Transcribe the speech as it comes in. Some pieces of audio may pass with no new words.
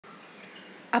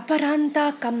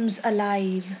Aparanta comes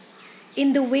alive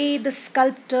in the way the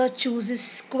sculptor chooses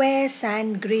square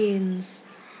sand grains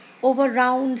over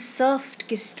round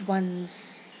surf-kissed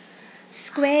ones.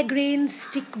 Square grains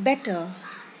stick better.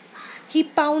 He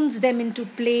pounds them into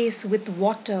place with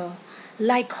water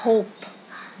like hope,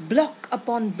 block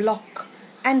upon block,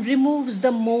 and removes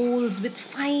the molds with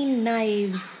fine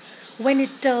knives when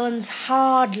it turns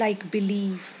hard like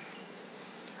belief.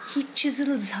 He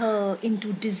chisels her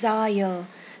into desire,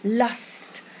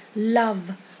 lust,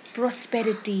 love,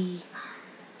 prosperity.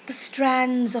 The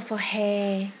strands of her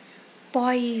hair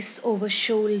poise over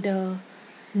shoulder,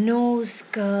 nose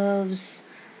curves,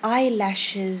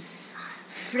 eyelashes,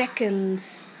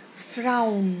 freckles,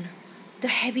 frown, the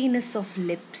heaviness of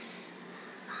lips.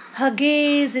 Her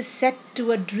gaze is set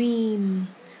to a dream,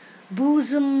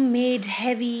 bosom made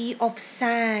heavy of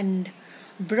sand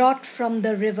brought from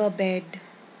the riverbed.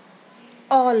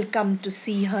 All come to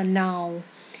see her now,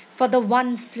 for the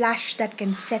one flash that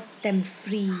can set them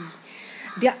free.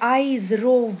 Their eyes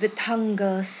rove with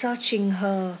hunger, searching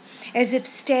her, as if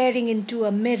staring into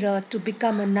a mirror to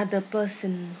become another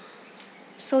person.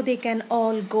 So they can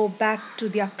all go back to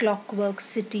their clockwork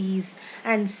cities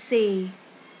and say,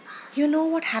 "You know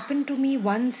what happened to me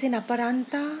once in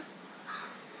Aparanta?"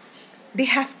 They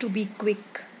have to be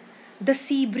quick. The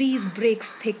sea breeze breaks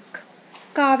thick,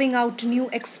 carving out new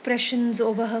expressions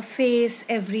over her face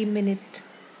every minute.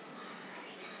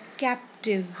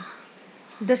 Captive,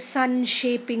 the sun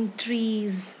shaping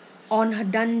trees on her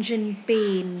dungeon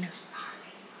pane.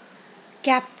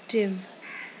 Captive,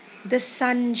 the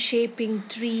sun shaping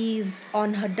trees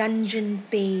on her dungeon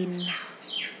pane.